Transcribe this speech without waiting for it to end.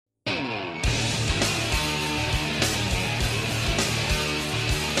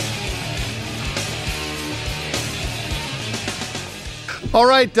All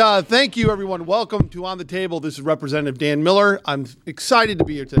right. Thank you, everyone. Welcome to On the Table. This is Representative Dan Miller. I'm excited to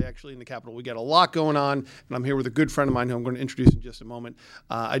be here today, actually, in the Capitol. We got a lot going on, and I'm here with a good friend of mine who I'm going to introduce in just a moment.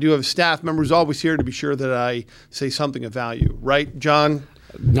 I do have a staff member who's always here to be sure that I say something of value. Right, John?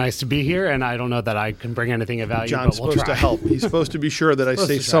 Nice to be here, and I don't know that I can bring anything of value. John's but we'll supposed try. to help. He's supposed to be sure that I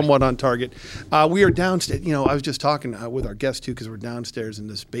stay somewhat on target. We are downstairs. You know, I was just talking with our guests, too, because we're downstairs in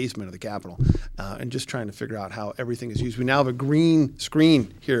this basement of the Capitol and just trying to figure out how everything is used. We now have a green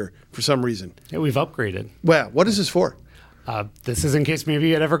screen here for some reason. Yeah, we've upgraded. Well, what is this for? This is in case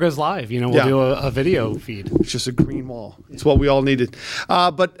maybe it ever goes live. You know, we'll do a video feed. It's just a green wall. It's what we all needed.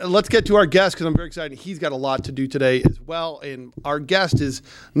 But let's get to our guest because I'm very excited. He's got a lot to do today as well. And our guest is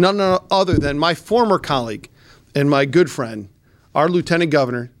none other than my former colleague and my good friend, our Lieutenant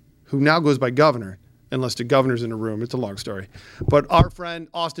Governor, who now goes by Governor, unless the governor's in the room. It's a long story. But our friend,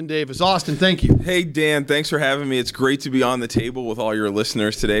 Austin Davis. Austin, thank you. Hey, Dan, thanks for having me. It's great to be on the table with all your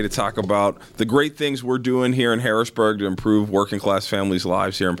listeners today to talk about the great things we're doing here in Harrisburg to improve working-class families'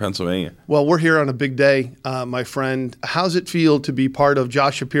 lives here in Pennsylvania. Well, we're here on a big day, my friend. How's it feel to be part of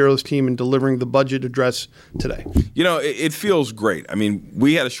Josh Shapiro's team in delivering the budget address today? You know, it feels great. I mean,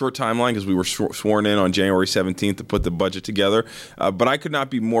 we had a short timeline because we were sworn in on January 17th to put the budget together, but I could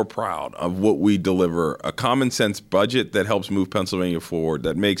not be more proud of what we deliver. A common sense budget that helps move Pennsylvania forward,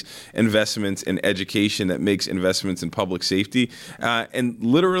 that makes investments in education, that makes investments in public safety, and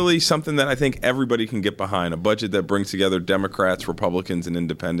literally something that I think everybody can get behind, a budget that brings together Democrats, Republicans, and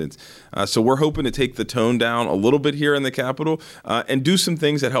independents. So we're hoping to take the tone down a little bit here in the Capitol and do some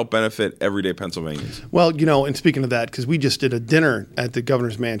things that help benefit everyday Pennsylvanians. Well, you know, and speaking of that, because we just did a dinner at the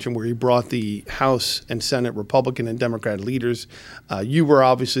governor's mansion where he brought the House and Senate Republican and Democrat leaders. You were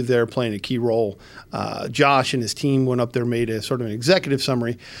obviously there playing a key role. Josh and his team went up there, made a sort of an executive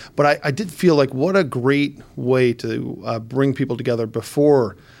summary. But I did feel like what a great way to bring people together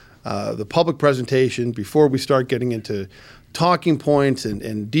before the public presentation, before we start getting into talking points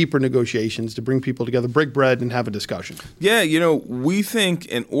and deeper negotiations to bring people together, break bread, and have a discussion. Yeah, you know, we think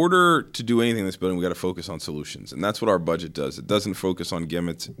in order to do anything in this building, we got to focus on solutions. And that's what our budget does. It doesn't focus on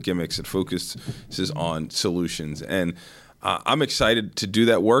gimmicks. It focuses on solutions. And I'm excited to do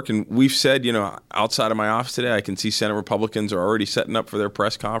that work. And we've said, you know, outside of my office today, I can see Senate Republicans are already setting up for their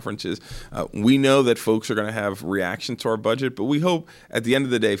press conferences. We know that folks are going to have reactions to our budget, but we hope at the end of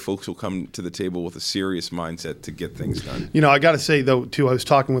the day, folks will come to the table with a serious mindset to get things done. You know, I got to say, though, too, I was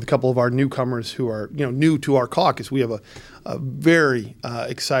talking with a couple of our newcomers who are, you know, new to our caucus. We have a very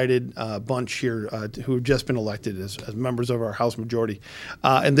excited bunch here who have just been elected as members of our House majority.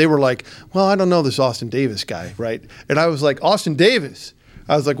 And they were like, well, I don't know this Austin Davis guy, right? And I was like, Austin Davis?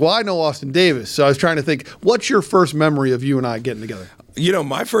 I was like, well, I know Austin Davis. So I was trying to think, what's your first memory of you and I getting together? You know,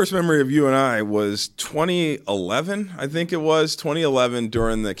 my first memory of you and I was 2011, I think it was, 2011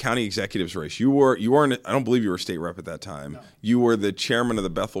 during the county executives race. You weren't, I don't believe you were state rep at that time. No. You were the chairman of the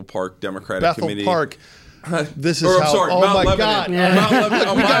Bethel Park Democratic Committee. Bethel Park. This is or, how. Sorry, oh Mount my Lebanon. God! Mount Lebanon.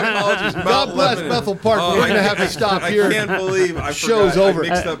 Oh, my apologies. God bless Bethel Park. We're going to have to stop here. I can't believe I Show's forgot. over. I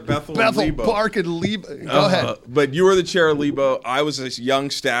mixed up Bethel and Lebo. Park and Lebo. Go ahead. But you were the chair of Lebo. I was a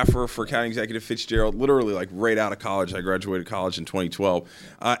young staffer for County Executive Fitzgerald, literally like right out of college. I graduated college in 2012,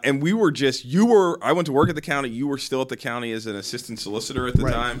 and we were just. I went to work at the county. You were still at the county as an assistant solicitor at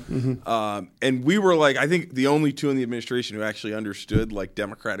the time, Mm-hmm. and we were like, I think the only two in the administration who actually understood like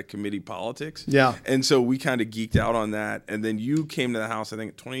Democratic committee politics. Yeah, and so we kind of geeked out on that, and then you came to the House, I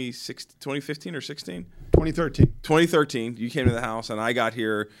think 2015 or 16? 2013. 2013, you came to the House, and I got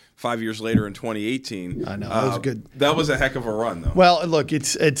here 5 years later in 2018. I know, that was good. That was a heck of a run, though. Well, look,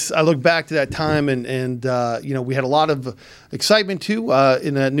 it's. I look back to that time, and you know, we had a lot of excitement too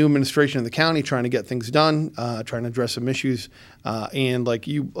in the new administration in the county, trying to get things done, trying to address some issues, and like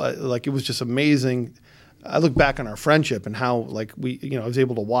it was just amazing. I look back on our friendship and how like I was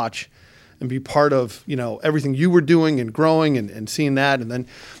able to watch and be part of, you know, everything you were doing and growing and seeing that. And then,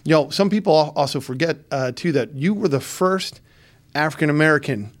 you know, some people also forget, too, that you were the first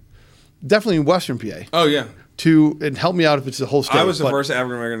African-American, definitely in Western PA. Oh, yeah. And help me out if it's the whole state. I was the first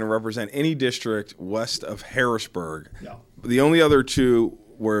African-American to represent any district west of Harrisburg. Yeah. The only other two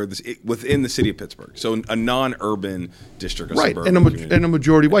were within the city of Pittsburgh, so a non-urban district, right, and a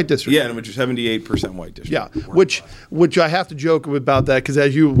majority white district. Yeah, and a 78% white district. Yeah, which I have to joke about that because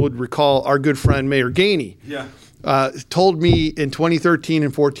as you would recall, our good friend Mayor Gainey. Yeah. told me in 2013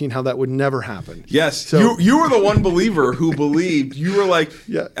 and 14 how that would never happen. Yes. So, you were the one believer who believed. You were like,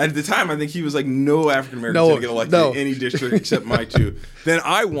 yeah. At the time, I think he was like, no African Americans going to get elected in any district except my two. Then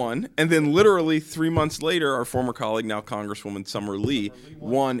I won. And then literally 3 months later, our former colleague, now Congresswoman Summer Lee,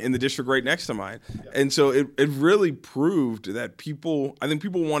 won in the district right next to mine. Yeah. And so it really proved that I think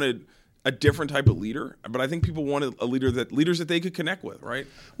people wanted a different type of leader, but I think people wanted leaders that they could connect with, right?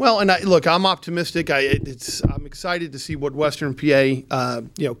 Well, and look, I'm optimistic. I'm excited to see what Western PA,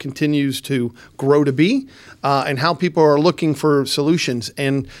 continues to grow to be, and how people are looking for solutions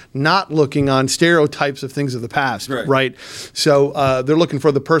and not looking on stereotypes of things of the past, right? So they're looking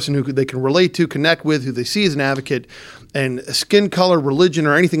for the person who they can relate to, connect with, who they see as an advocate. And skin color, religion,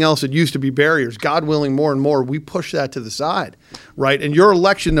 or anything else that used to be barriers, God willing, more and more, we push that to the side, right? And your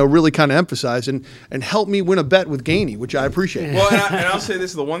election, though, really kind of emphasized and helped me win a bet with Gainey, which I appreciate. Well, and I'll say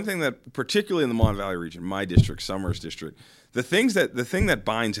this: the one thing that, particularly in the Mon Valley region, my district, Summers district, the thing that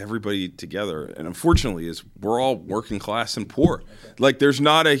binds everybody together, and unfortunately, is we're all working class and poor. Like there was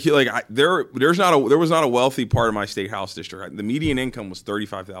not a wealthy part of my state house district. The median income was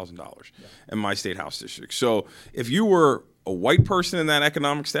 $35,000 in my state house district. So if you were a white person in that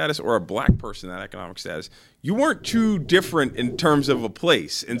economic status or a black person in that economic status, you weren't too different in terms of a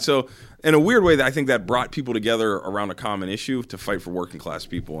place. And so in a weird way, I think that brought people together around a common issue to fight for working class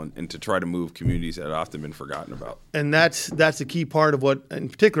people and to try to move communities that had often been forgotten about. And that's a key part of what, in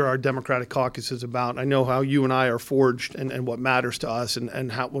particular, our Democratic caucus is about. I know how you and I are forged and what matters to us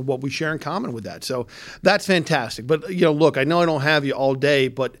and what we share in common with that. So that's fantastic. But, look, I know I don't have you all day,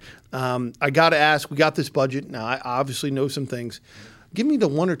 but I got to ask, we got this budget. Now, I obviously know some things. Give me the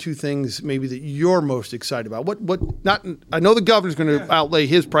one or two things maybe that you're most excited about. I know the governor's going to outlay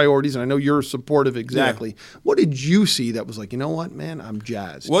his priorities, and I know you're supportive exactly. Yeah. What did you see that was like, you know what, man, I'm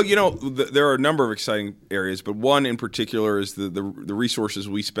jazzed? Well, there are a number of exciting areas, but one in particular is the resources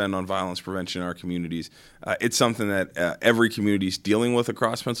we spend on violence prevention in our communities. It's something that every community is dealing with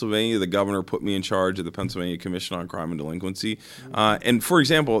across Pennsylvania. The governor put me in charge of the Pennsylvania Commission on Crime and Delinquency. And for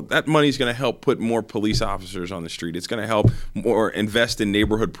example, that money is going to help put more police officers on the street. It's going to help more invest in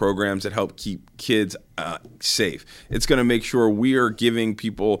neighborhood programs that help keep kids safe. It's going to make sure we are giving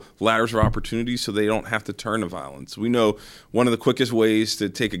people ladders of opportunities so they don't have to turn to violence. We know one of the quickest ways to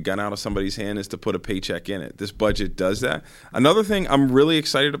take a gun out of somebody's hand is to put a paycheck in it. This budget does that. Another thing I'm really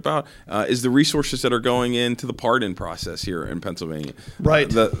excited about is the resources that are going into the pardon process here in Pennsylvania. Right.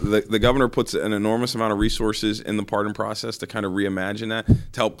 The governor puts an enormous amount of resources in the pardon process to kind of reimagine that,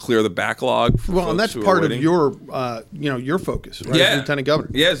 to help clear the backlog. And that's part of your focus, right? Yeah. As Lieutenant Governor.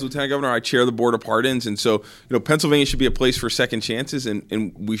 Yeah, as Lieutenant Governor, I chair the Board of Pardons. And so, Pennsylvania should be a place for second chances,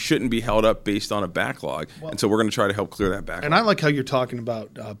 and we shouldn't be held up based on a backlog. And so we're going to try to help clear that backlog. And I like how you're talking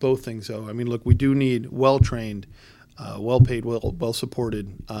about both things, though. I mean, look, we do need well-trained, well-paid,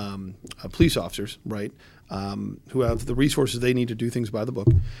 well-supported police officers, right, who have the resources they need to do things by the book.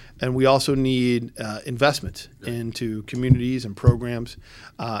 And we also need investment into communities and programs.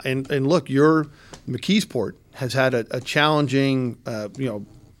 And look, your McKeesport has had a challenging,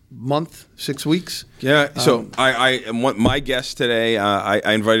 month, 6 weeks. Yeah. So my guest today,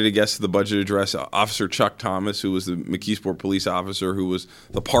 I invited a guest to the budget address, Officer Chuck Thomas, who was the McKeesport police officer, who was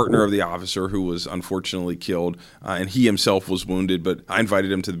the partner of the officer who was unfortunately killed, and he himself was wounded. But I invited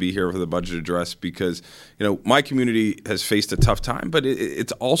him to be here for the budget address because, my community has faced a tough time, but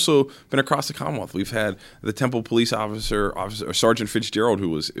it's also been across the Commonwealth. We've had the Temple police officer Sergeant Fitzgerald who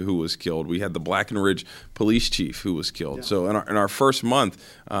was killed. We had the Black and Ridge police chief who was killed. Yeah. So in our first month,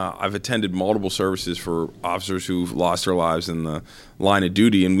 I've attended multiple services for officers who've lost their lives in the line of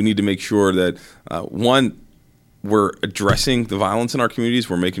duty, and we need to make sure that we're addressing the violence in our communities.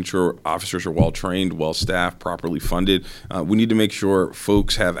 We're making sure officers are well trained, well staffed, properly funded. We need to make sure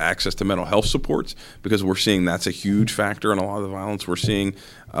folks have access to mental health supports, because we're seeing that's a huge factor in a lot of the violence we're seeing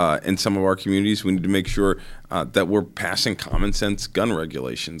in some of our communities. We need to make sure that we're passing common sense gun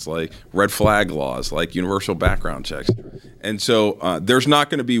regulations, like red flag laws, like universal background checks. And so there's not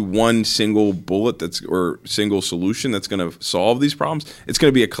going to be one single bullet or single solution that's going to solve these problems. It's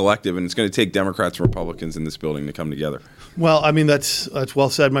going to be a collective, and it's going to take Democrats and Republicans in this building to come together. Well, I mean, that's well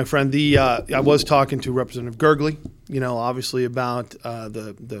said, my friend. I was talking to Representative Gergely, obviously about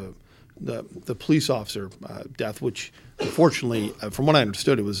the police officer death, which unfortunately, from what I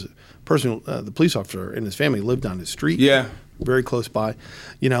understood, it was a person, the police officer and his family lived on his street. Yeah. Very close by,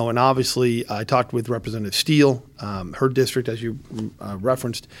 and obviously I talked with Representative Steele, her district, as you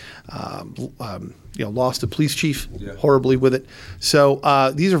referenced, lost a police chief horribly with it.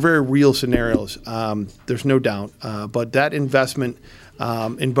 So these are very real scenarios. There's no doubt, but that investment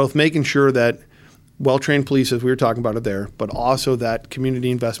in both making sure that well-trained police, as we were talking about it there, but also that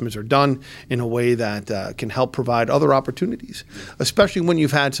community investments are done in a way that can help provide other opportunities, especially when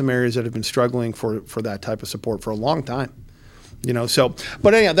you've had some areas that have been struggling for that type of support for a long time. So,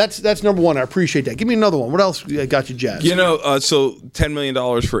 but anyhow, that's number one. I appreciate that. Give me another one. What else got you jazzed? So $10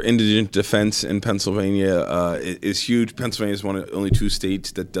 million for indigent defense in Pennsylvania is huge. Pennsylvania is one of only 2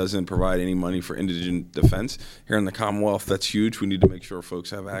 states that doesn't provide any money for indigent defense. Here in the Commonwealth, that's huge. We need to make sure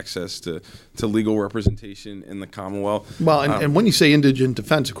folks have access to legal representation in the Commonwealth. Well, and when you say indigent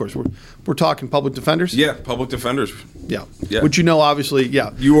defense, of course, we're talking public defenders? Yeah, public defenders. Yeah. Which obviously,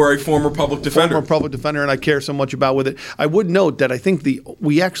 yeah. You are a former public defender. Former public defender, and I care so much about with it. I would note that I think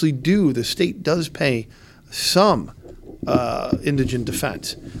the state does pay some indigent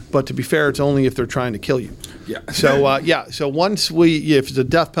defense, but to be fair, it's only if they're trying to kill you. Yeah. So once if it's a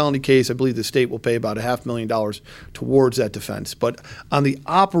death penalty case, I believe the state will pay about $500,000 towards that defense. But on the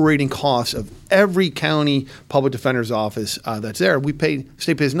operating costs of every county public defender's office that's there,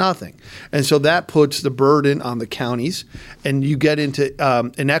 state pays nothing, and so that puts the burden on the counties, and you get into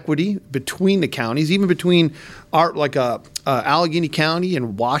inequity between the counties, even between Allegheny County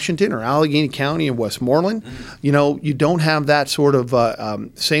and Washington, or Allegheny County and Westmoreland. You don't have that sort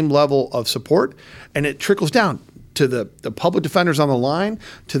of same level of support, and it trickles down to the public defenders on the line,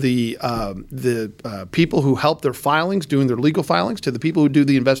 to the people who help their filings, doing their legal filings, to the people who do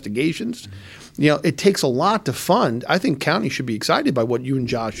the investigations. It takes a lot to fund. I think counties should be excited by what you and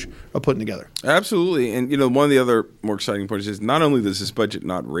Josh are putting together. Absolutely. And, one of the other more exciting points is not only does this budget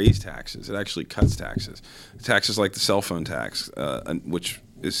not raise taxes, it actually cuts taxes. Taxes like the cell phone tax, which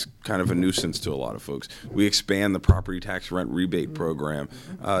is kind of a nuisance to a lot of folks. We expand the property tax rent rebate program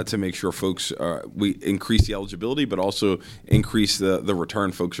to make sure folks, we increase the eligibility, but also increase the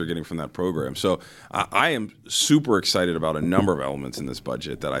return folks are getting from that program. So I am super excited about a number of elements in this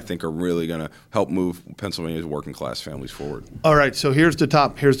budget that I think are really going to help move Pennsylvania's working class families forward. All right, so here's the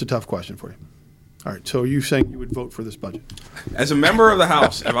tough question for you. All right, so are you saying you would vote for this budget? As a member of the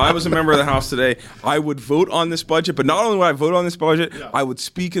House, if I was a member of the House today, I would vote on this budget. But not only would I vote on this budget, I would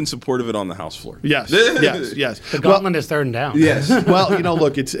speak in support of it on the House floor. Yes. The gauntlet is third and down. Yes. Well,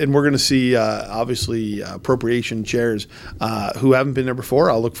 look, and we're going to see obviously appropriation chairs who haven't been there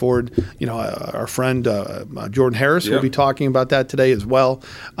before. I'll look forward. Our friend Jordan Harris will be talking about that today as well.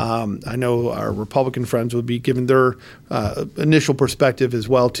 I know our Republican friends will be giving their initial perspective as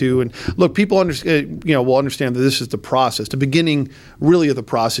well too. And look, people understand. Will understand that this is the process, the beginning, really, of the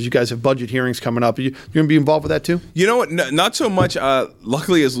process. You guys have budget hearings coming up. You're going to be involved with that too? You know what? Not so much.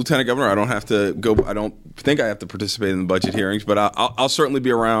 Luckily, as Lieutenant Governor, I don't have to go. I don't think I have to participate in the budget hearings, but I'll certainly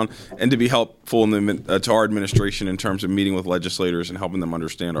be around and to be helpful to our administration in terms of meeting with legislators and helping them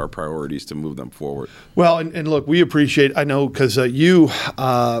understand our priorities to move them forward. Well, and look, we appreciate. I know because you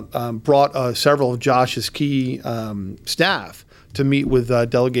brought several of Josh's key staff to meet with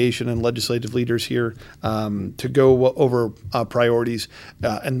delegation and legislative leaders here to go over priorities.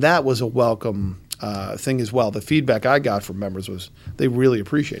 And that was a welcome thing as well. The feedback I got from members was they really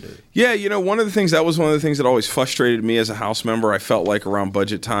appreciated it. Yeah, one of the things that always frustrated me as a House member. I felt like around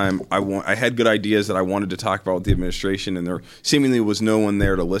budget time, I had good ideas that I wanted to talk about with the administration, and there seemingly was no one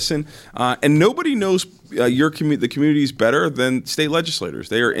there to listen. And nobody knows the communities better than state legislators.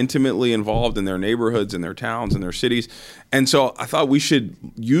 They are intimately involved in their neighborhoods and their towns and their cities. And so I thought we should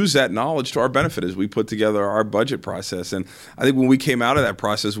use that knowledge to our benefit as we put together our budget process. And I think when we came out of that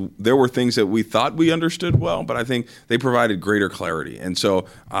process, there were things that we thought we understood well, but I think they provided greater clarity. And so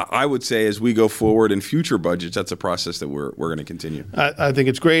I would say as we go forward in future budgets, that's a process that we're going to continue. I think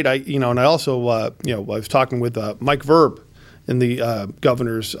it's great. And I also, I was talking with Mike Verb in the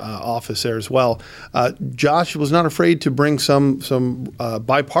governor's office there as well. Josh was not afraid to bring some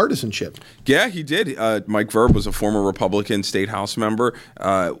bipartisanship. Yeah, he did. Mike Verb was a former Republican state House member.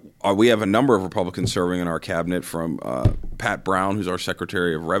 We have a number of Republicans serving in our cabinet, from Pat Brown, who's our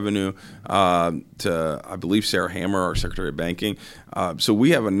Secretary of Revenue, to I believe Sarah Hammer, our Secretary of Banking. So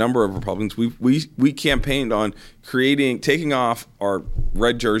we have a number of Republicans. We campaigned on taking off our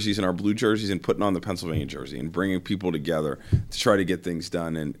red jerseys and our blue jerseys and putting on the Pennsylvania jersey and bringing people together to try to get things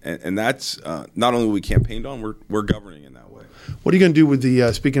done. And that's not only what we campaigned on, we're governing in that way. What are you going to do with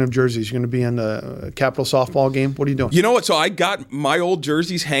the, speaking of jerseys, you're going to be in the Capital softball game? What are you doing? You know what? So I got my old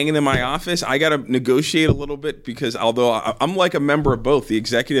jerseys hanging in my office. I got to negotiate a little bit because although I'm like a member of both the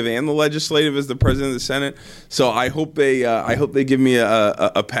executive and the legislative as the president of the Senate, so I hope they give me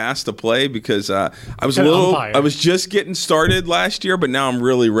a pass to play because I was just getting started last year, but now I'm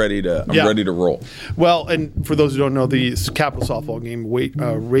really ready to roll. Well, and for those who don't know, the Capital softball game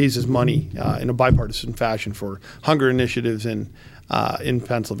raises money in a bipartisan fashion for hunger initiatives and in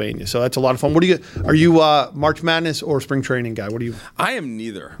Pennsylvania. So that's a lot of fun. What do you? Are you March Madness or spring training guy? What do you? I am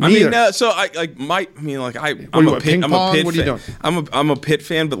neither. Neither. I'm a Pitt. Ping pong? What are you doing? I'm a Pitt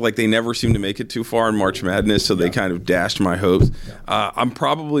fan, but like they never seem to make it too far in March Madness, so they kind of dashed my hopes. I'm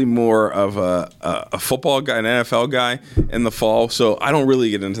probably more of a football guy, an NFL guy in the fall, so I don't really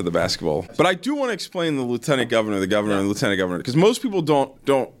get into the basketball. But I do want to explain the lieutenant governor, and the lieutenant governor, because most people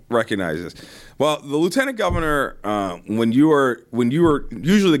don't recognize this. Well, the lieutenant governor, when you are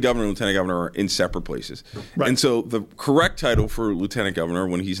usually the governor and lieutenant governor are in separate places, right. And so the correct title for lieutenant governor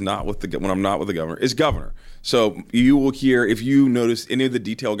when I'm not with the governor is governor. So you will hear, if you notice any of the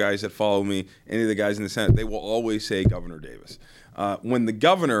detail guys that follow me, any of the guys in the Senate, they will always say Governor Davis. When the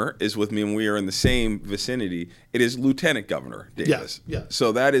governor is with me and we are in the same vicinity, it is Lieutenant Governor Davis. Yeah.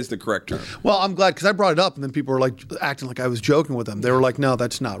 So that is the correct term. Well, I'm glad because I brought it up and then people were like acting like I was joking with them. They were like, "No,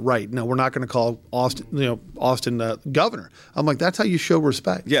 that's not right. No, we're not going to call Austin governor." I'm like, "That's how you show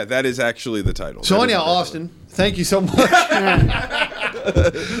respect." Yeah, that is actually the title. So anyhow, Austin, thank you so much.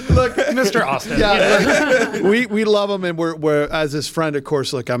 Look, Mr. Austin. Yeah, we love him, and we're as his friend, of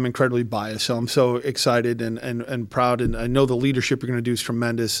course. Like I'm incredibly biased, so I'm so excited and proud, and I know the leadership you're going to do is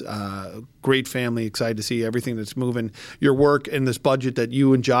tremendous. Great family, excited to see everything that's moving. Your work and this budget that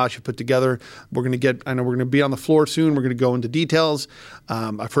you and Josh have put together. I know we're going to be on the floor soon. We're going to go into details.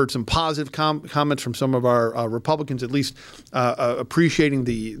 I've heard some positive comments from some of our Republicans, at least appreciating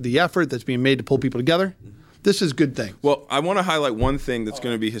the effort that's being made to pull people together. This is a good thing. Well, I want to highlight one thing that's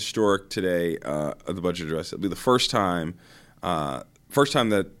going to be historic today of the budget address. It'll be the first time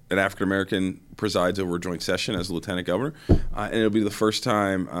that an African American presides over a joint session as lieutenant governor, and it'll be the first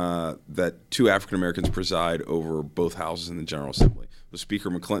time that two African Americans preside over both houses in the General Assembly. With Speaker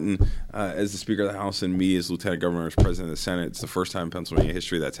McClinton as the Speaker of the House and me as Lieutenant Governor as President of the Senate. It's the first time in Pennsylvania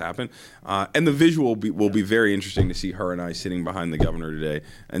history that's happened. And the visual will be very interesting to see her and I sitting behind the governor today.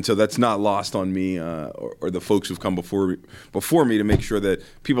 And so that's not lost on me or the folks who've come before me to make sure that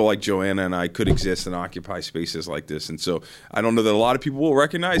people like Joanna and I could exist and occupy spaces like this. And so I don't know that a lot of people will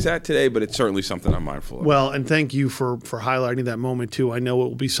recognize that today, but it's certainly something I'm mindful of. Well, and thank you for highlighting that moment too. I know it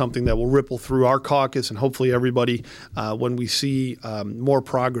will be something that will ripple through our caucus and hopefully everybody when we see more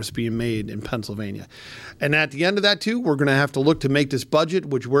progress being made in Pennsylvania. And at the end of that, too, we're going to have to look to make this budget,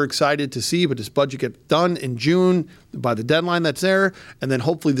 which we're excited to see, but this budget gets done in June by the deadline that's there. And then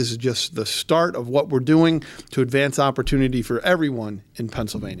hopefully this is just the start of what we're doing to advance opportunity for everyone in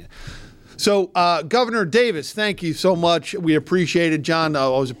Pennsylvania. So, Governor Davis, thank you so much. We appreciate it. John, I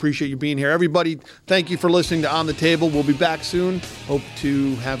always appreciate you being here. Everybody, thank you for listening to On the Table. We'll be back soon. Hope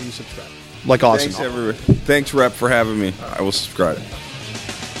to have you subscribe. Like Austin. Thanks, everybody. Thanks, Rep, for having me. I will subscribe.